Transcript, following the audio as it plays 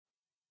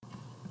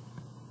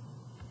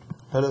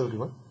Hello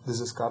everyone, this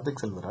is Karthik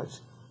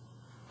Selvaraj,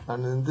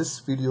 and in this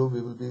video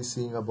we will be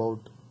seeing about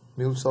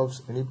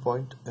MuleSoft's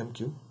Anypoint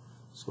MQ.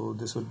 So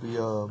this would be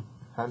a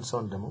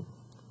hands-on demo.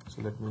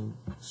 So let me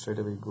straight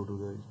away go to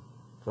the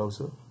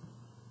browser.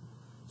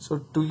 So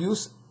to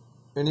use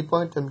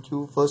Anypoint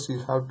MQ, first you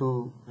have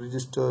to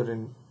register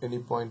in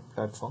Anypoint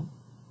platform.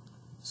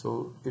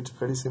 So it's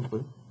pretty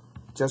simple.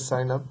 Just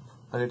sign up,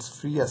 and it's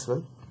free as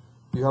well.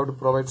 You have to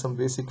provide some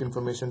basic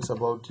information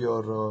about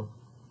your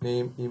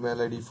name,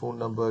 email ID, phone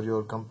number,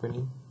 your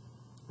company,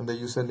 and the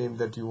username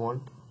that you want,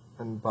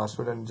 and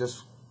password, and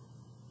just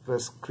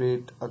press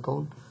create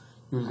account.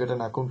 You will get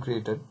an account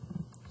created.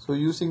 So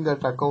using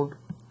that account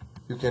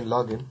you can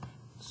log in.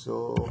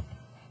 So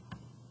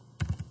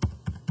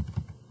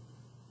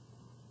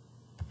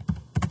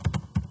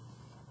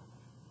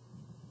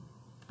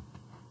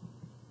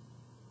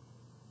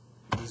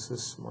this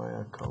is my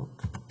account.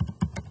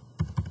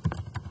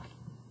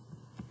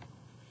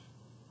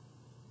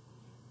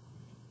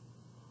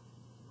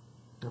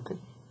 Okay,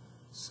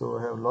 so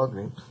I have logged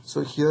in.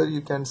 So here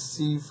you can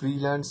see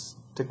freelance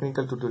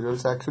technical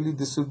tutorials. Actually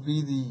this would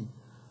be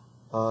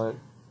the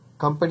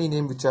company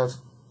name which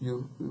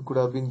you could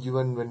have been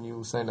given when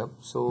you sign up.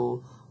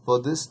 So for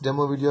this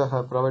demo video I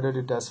have provided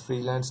it as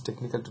freelance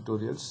technical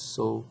tutorials.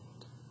 So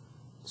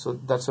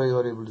that's why you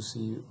are able to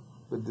see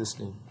with this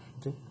name.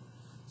 Okay,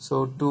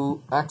 so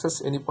to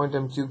access Anypoint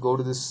MQ, go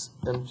to this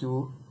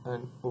MQ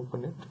and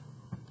open it.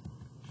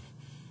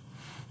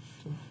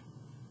 Okay.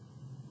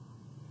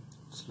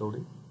 It's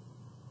loading.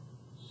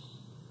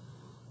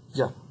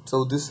 Yeah,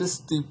 so this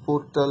is the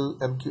portal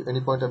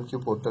Anypoint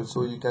MQ portal.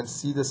 So you can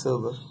see the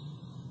server.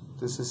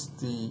 This is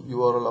the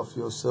URL of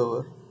your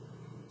server.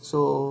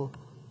 So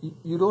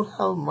you don't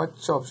have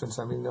much options.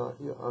 I mean,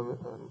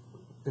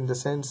 in the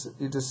sense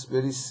it is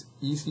very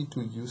easy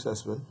to use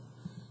as well.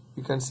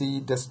 You can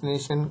see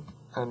destination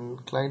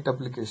and client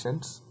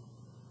applications.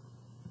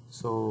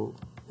 So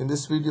in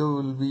this video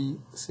we'll be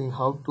seeing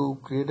how to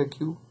create a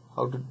queue,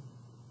 how to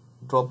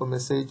drop a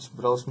message,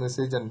 browse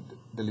message, and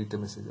delete a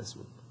message as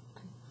well.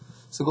 Okay.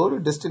 So go to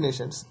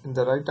destinations. In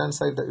the right hand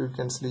side you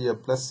can see a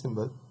plus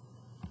symbol.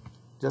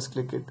 Just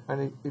click it,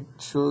 and it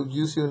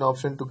gives you an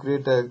option to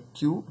create a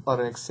queue or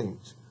an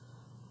exchange.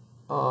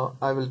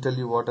 I will tell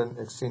you what an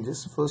exchange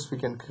is. First we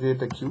can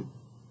create a queue.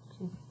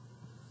 Okay.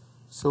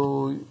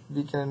 So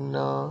we can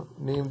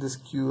name this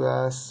queue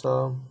as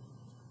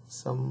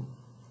some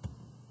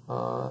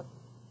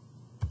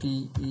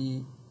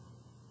TEY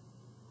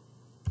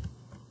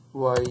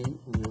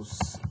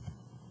news.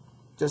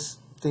 Just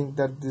think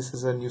that this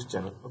is a news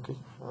channel. Okay,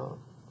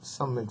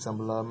 some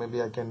example,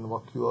 maybe I can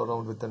walk you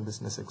around with a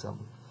business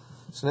example.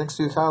 So next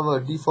you have a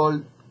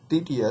default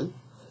TTL.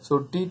 So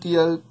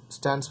TTL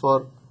stands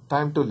for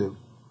time to live.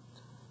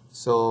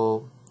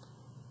 So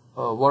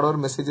whatever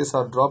messages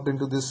are dropped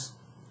into this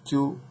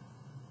queue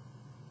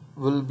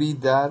will be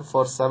there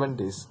for 7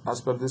 days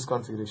as per this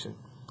configuration.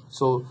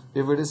 So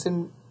if it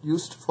isn't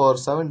used for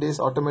 7 days,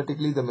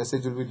 automatically the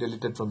message will be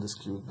deleted from this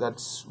queue.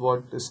 That's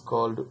what is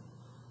called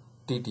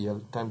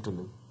TTL, time to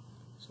live.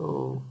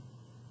 So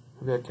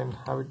maybe I can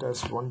have it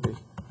as 1 day.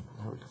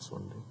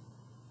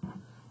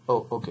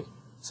 Oh, okay.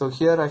 So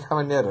here I have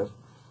an error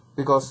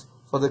because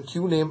for the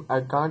queue name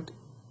I can't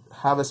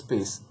have a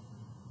space,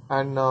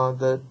 and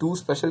the two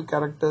special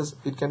characters,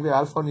 it can be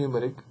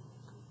alphanumeric,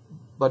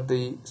 but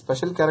the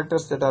special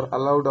characters that are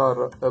allowed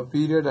are a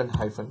period and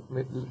hyphen.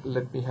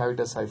 Let me have it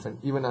as hyphen.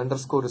 Even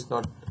underscore is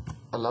not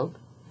allowed.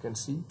 You can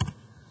see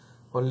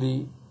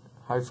only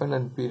hyphen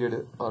and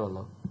period are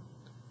allowed.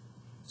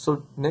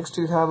 So next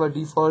you have a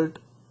default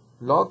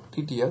log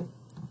TTL.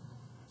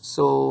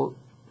 So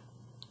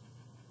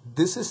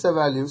this is the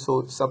value.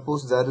 So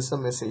suppose there is a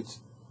message,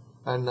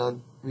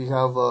 and we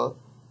have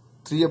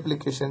 3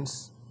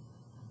 applications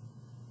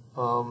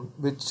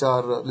which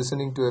are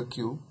listening to a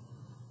queue.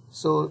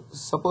 So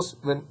suppose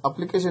when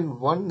application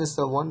 1 is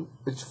the one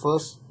which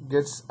first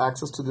gets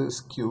access to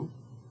this queue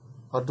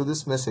or to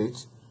this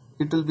message,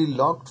 it will be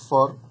locked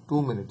for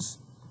 2 minutes.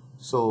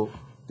 So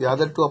the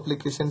other 2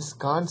 applications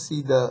can't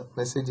see the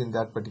message in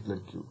that particular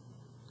queue.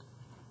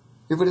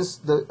 If it is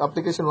the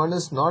application 1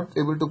 is not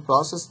able to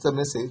process the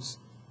message,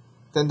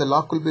 then the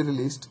lock will be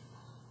released.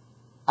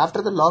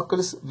 After the lock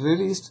is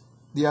released,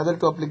 the other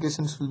 2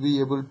 applications will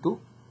be able to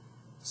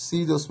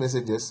see those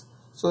messages.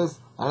 So if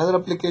another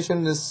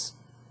application is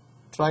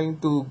trying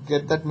to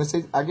get that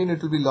message, again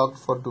it will be locked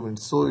for 2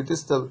 minutes. So it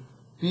is the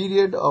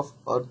period of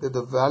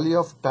the value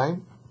of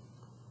time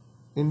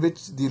in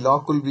which the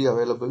lock will be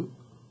available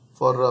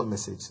for a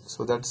message.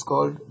 So that's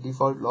called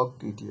default lock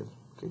TTL.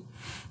 Okay.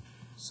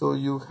 So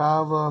you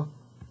have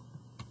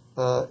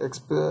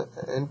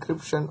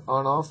encryption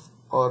on off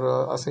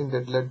or assign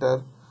dead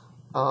letter.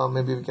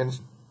 Maybe we can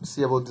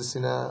see about this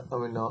in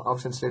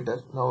options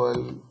later. Now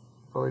I'll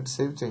provide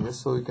save changes.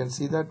 So you can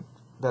see that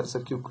there is a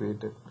queue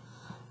created,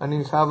 and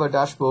you have a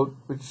dashboard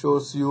which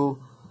shows you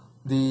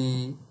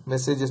the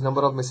messages,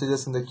 number of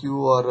messages in the queue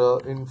or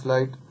in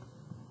flight,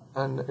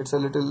 and it's a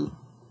little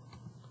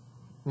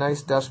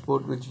nice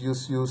dashboard which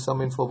gives you some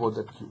info about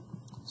that queue.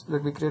 So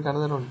let me create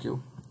another one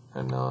queue.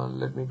 and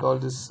let me call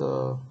this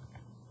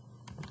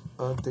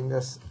thing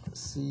as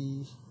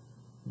CBZ,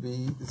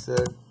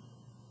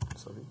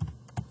 sorry,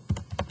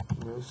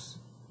 news,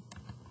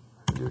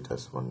 do it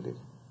as one day,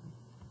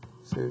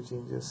 save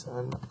changes,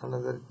 and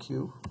another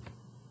Q,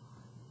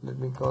 let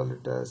me call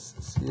it as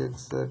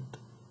CXZ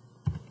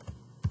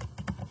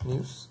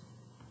news,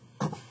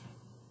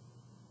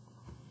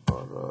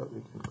 or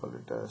we can call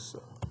it as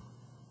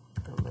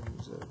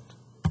MNZ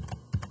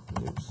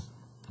news.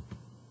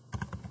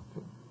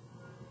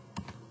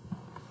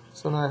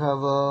 So now I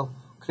have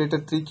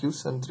created 3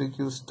 queues, and 3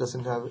 queues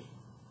doesn't have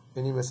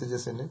any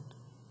messages in it.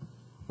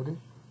 Okay,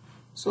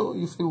 so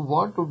if you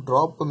want to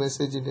drop a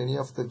message in any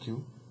of the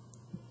queue,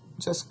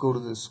 just go to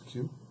this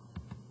queue,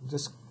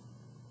 just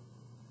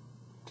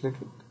click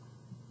it,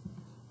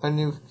 and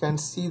you can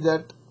see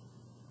that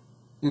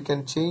you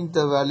can change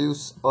the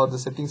values or the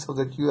settings of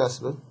the queue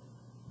as well,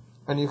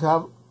 and you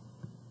have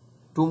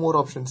 2 more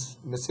options,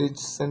 message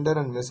sender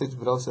and message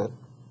browser.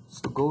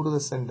 So go to the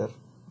sender.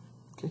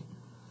 Okay,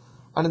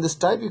 and in this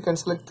type you can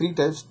select 3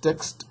 types: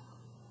 text,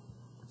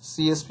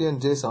 CSV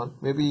and JSON.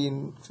 Maybe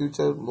in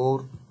future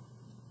more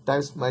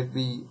types might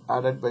be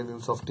added by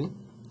MuleSoft team.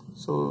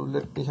 So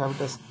let me have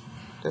it as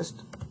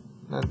test,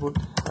 and I'll put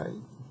hi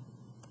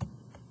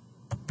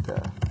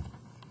there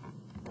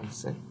and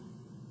send.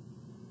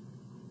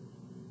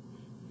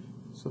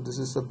 So this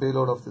is the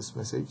payload of this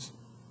message.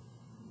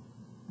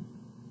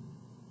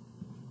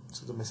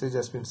 So the message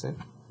has been sent.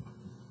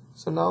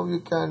 So now you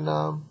can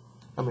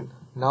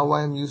now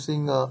I am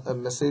using a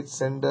message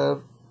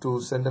sender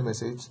to send a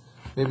message.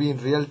 Maybe in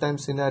real-time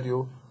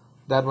scenario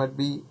there might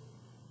be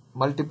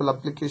multiple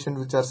applications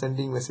which are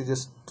sending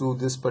messages to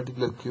this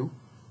particular queue,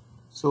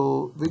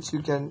 so which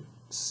you can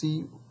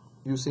see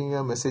using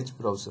a message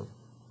browser.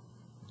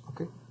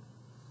 Okay,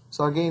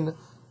 so again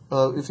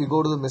if you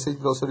go to the message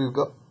browser,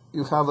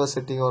 you have a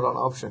setting or an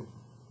option,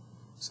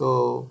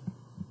 so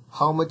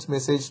how much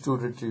message to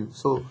retrieve.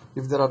 So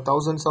if there are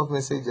thousands of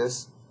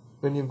messages,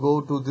 when you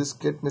go to this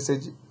get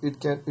message,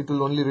 it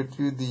will only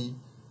retrieve the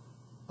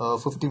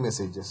 50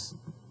 messages.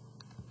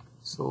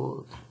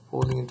 So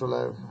polling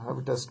interval, I have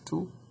it as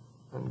 2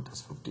 and it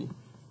is 50.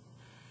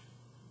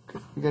 Okay,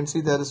 you can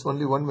see there is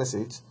only one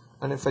message,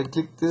 and if I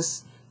click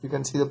this, you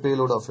can see the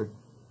payload of it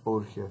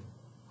over here,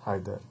 hi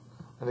there,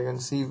 and I can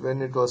see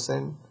when it was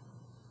sent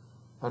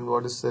and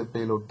what is the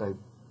payload type.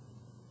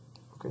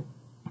 Okay,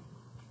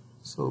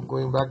 so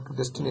going back to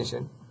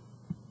destination,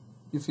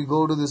 if you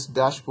go to this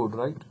dashboard,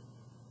 right,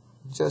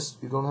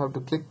 just you don't have to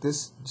click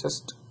this,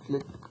 just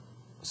click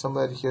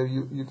somewhere here.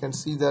 You can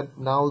see that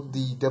now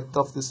the depth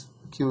of this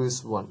queue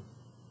is 1.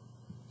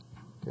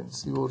 You can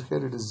see over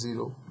here it is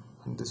 0,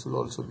 and this will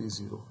also be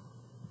 0.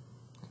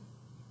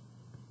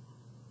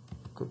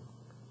 Good.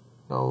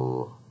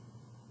 Now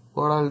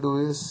what I'll do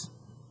is,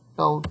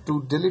 now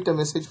to delete a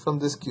message from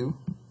this queue,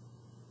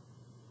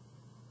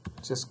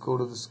 just go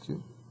to this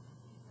queue,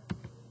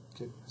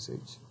 get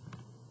message,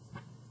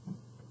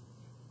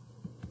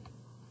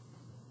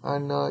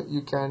 and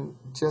you can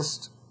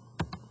just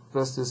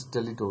press this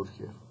delete over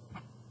here.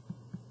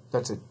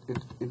 That's it,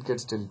 it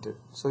gets deleted.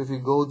 So if you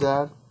go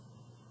there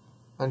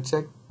and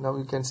check, now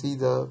you can see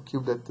the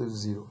queue depth is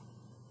 0.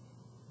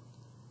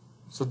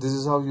 So this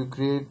is how you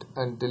create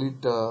and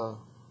delete a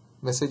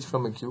message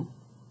from a queue.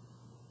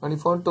 And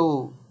if you want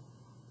to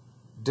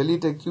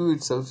delete a queue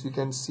itself, you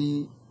can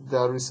see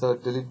there is a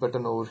delete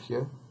button over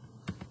here.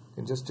 You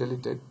can just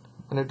delete it,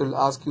 and it will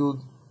ask you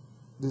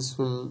this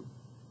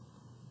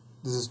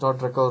is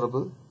not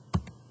recoverable.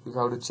 You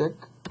have to check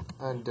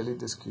and delete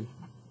this queue,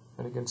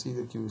 and you can see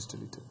the queue is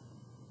deleted.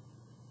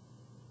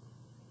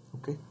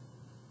 Okay,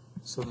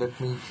 so let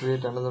me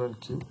create another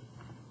queue.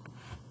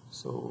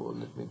 So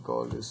let me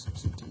call this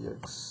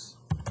GTX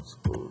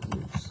score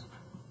news.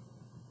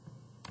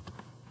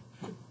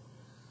 Okay.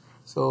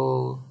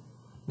 So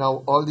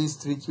now all these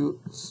 3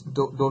 queues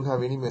don't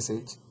have any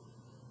message.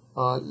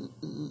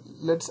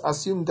 Let's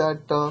assume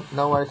that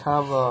now I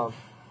have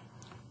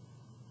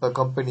a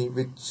company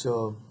which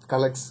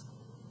collects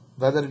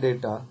weather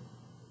data,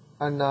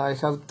 and I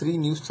have 3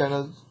 news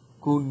channels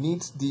who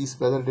needs these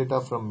weather data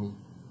from me.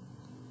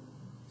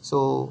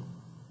 So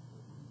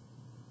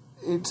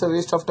it's a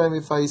waste of time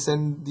if I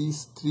send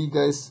these 3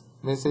 guys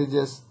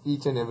messages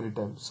each and every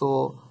time.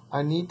 So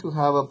I need to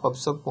have a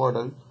pub/sub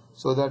model,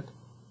 so that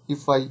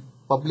if I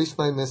publish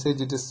my message,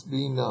 it is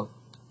being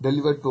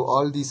delivered to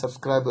all the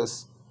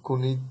subscribers who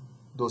need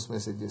those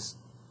messages.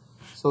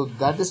 So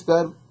that is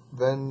where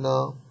when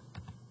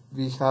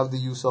we have the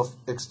use of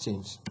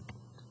exchange.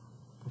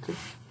 Okay,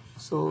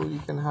 so you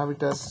can have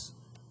it as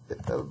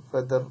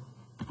weather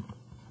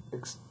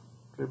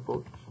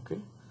report.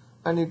 Okay,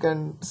 and you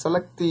can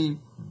select the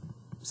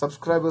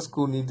subscribers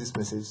who need this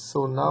message.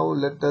 So now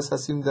let us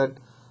assume that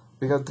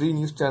we have 3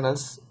 news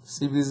channels,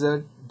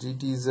 CBZ,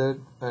 GTZ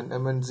and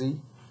MNZ.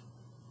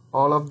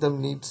 All of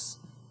them needs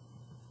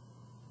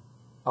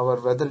our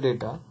weather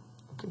data.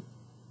 Okay,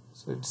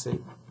 so it's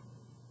saved.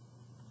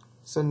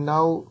 So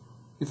now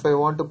if I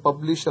want to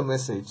publish a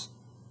message,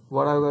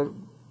 what I will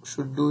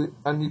should do it,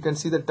 and you can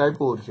see the type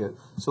over here.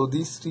 So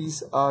these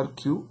trees are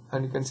queue,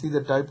 and you can see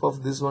the type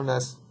of this one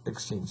as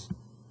exchange.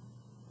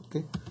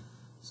 Okay,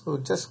 so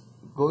just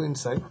go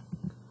inside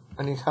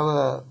and you have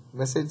a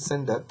message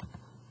sender,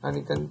 and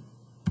you can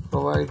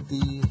provide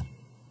the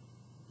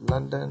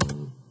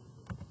London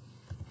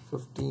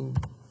 15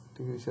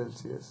 degrees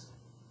Celsius,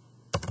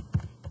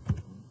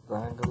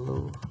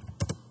 Bangalore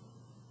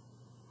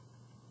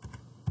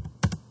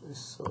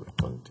is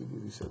 20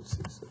 degrees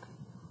Celsius. Okay.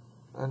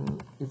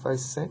 And if I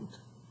send,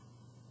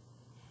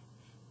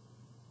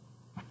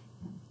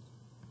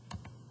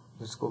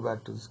 let's go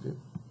back to the script,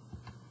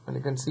 and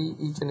you can see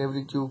each and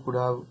every queue could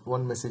have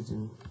one message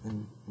in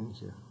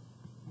here.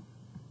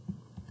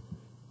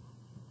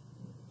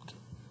 Okay.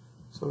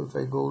 So if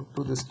I go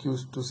to this queue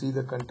to see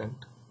the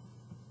content,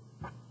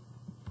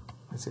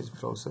 message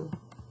browser,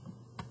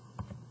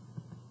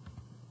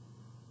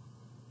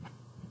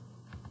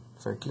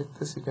 if I click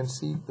this, you can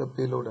see the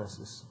payload as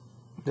this.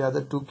 The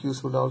other two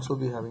queues would also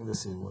be having the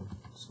same one.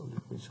 So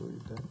let me show you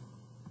that.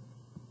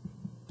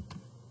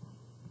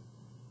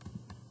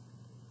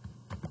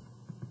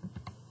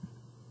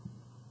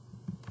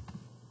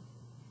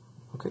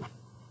 Okay.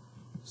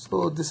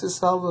 So this is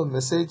how a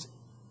message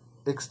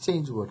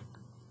exchange works.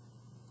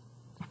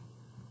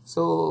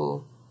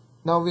 So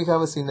now we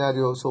have a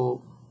scenario.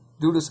 So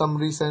due to some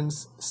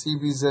reasons,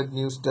 CBZ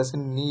News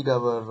doesn't need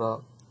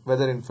our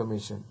weather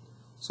information.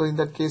 So in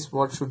that case,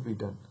 what should be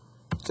done?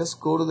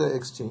 Just go to the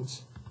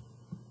exchange.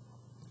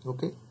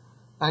 Okay,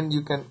 and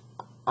you can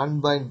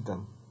unbind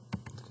them.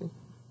 Okay,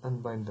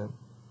 unbind them.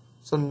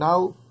 So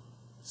now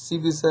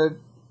CBZ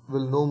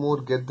will no more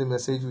get the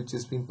message which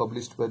is being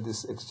published by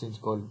this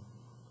exchange called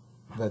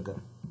weather.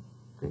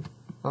 Okay,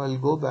 now I'll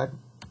go back.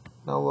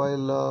 Now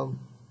I'll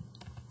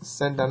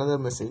send another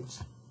message.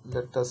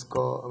 Let us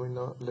go.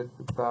 Let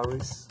me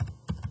Paris.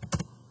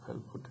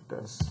 I'll put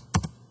it as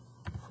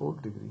 4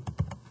 degree.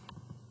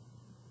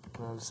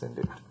 I'll send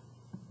it.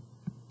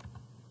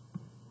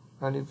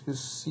 And if you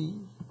see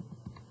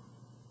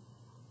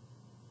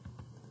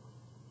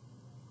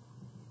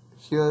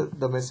here,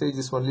 the message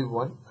is only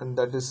one, and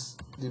that is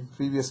the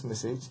previous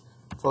message.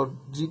 For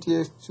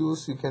GTA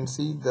choose, you can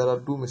see there are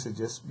two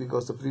messages,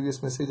 because the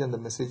previous message and the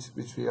message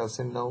which we have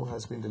sent now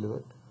has been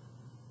delivered,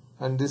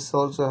 and this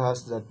also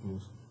has that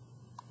news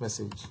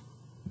message.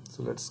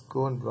 So let's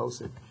go and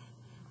browse it.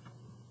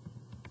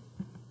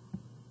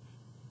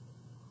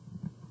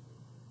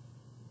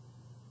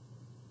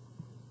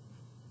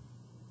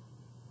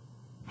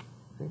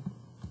 Okay.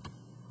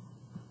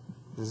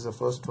 This is the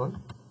first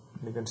one,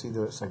 and you can see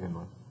the second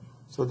one.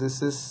 So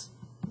this is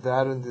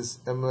there in this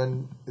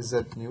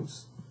MNZ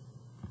news,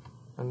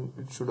 and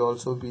it should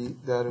also be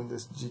there in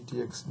this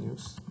GTX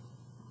news.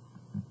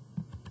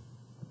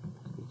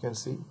 You can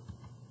see,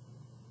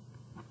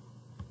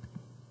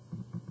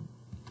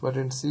 but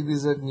in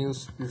CBZ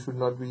news you should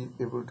not be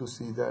able to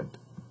see that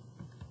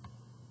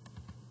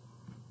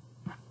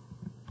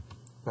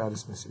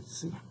Paris message.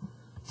 See,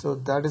 so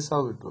that is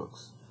how it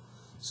works.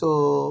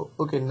 So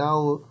okay,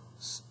 now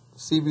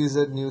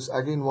CBZ news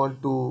again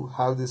want to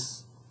have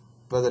this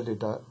weather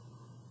data.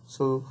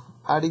 So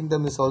adding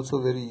them is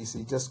also very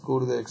easy. Just go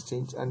to the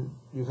exchange and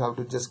you have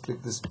to just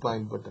click this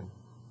bind button.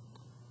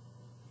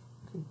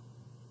 Okay.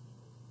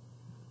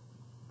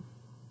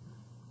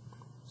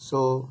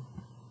 So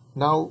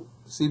now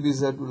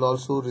CBZ will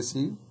also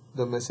receive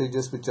the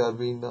messages which are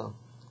being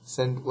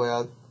sent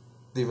via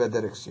the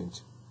weather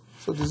exchange.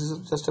 So this is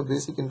just a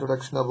basic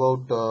introduction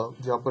about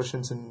the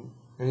operations in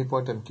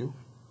Anypoint MQ.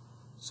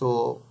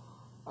 So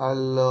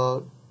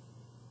I'll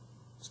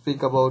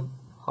speak about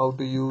how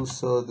to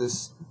use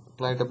this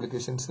client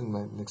applications in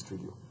my next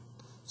video.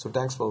 So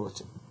thanks for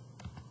watching.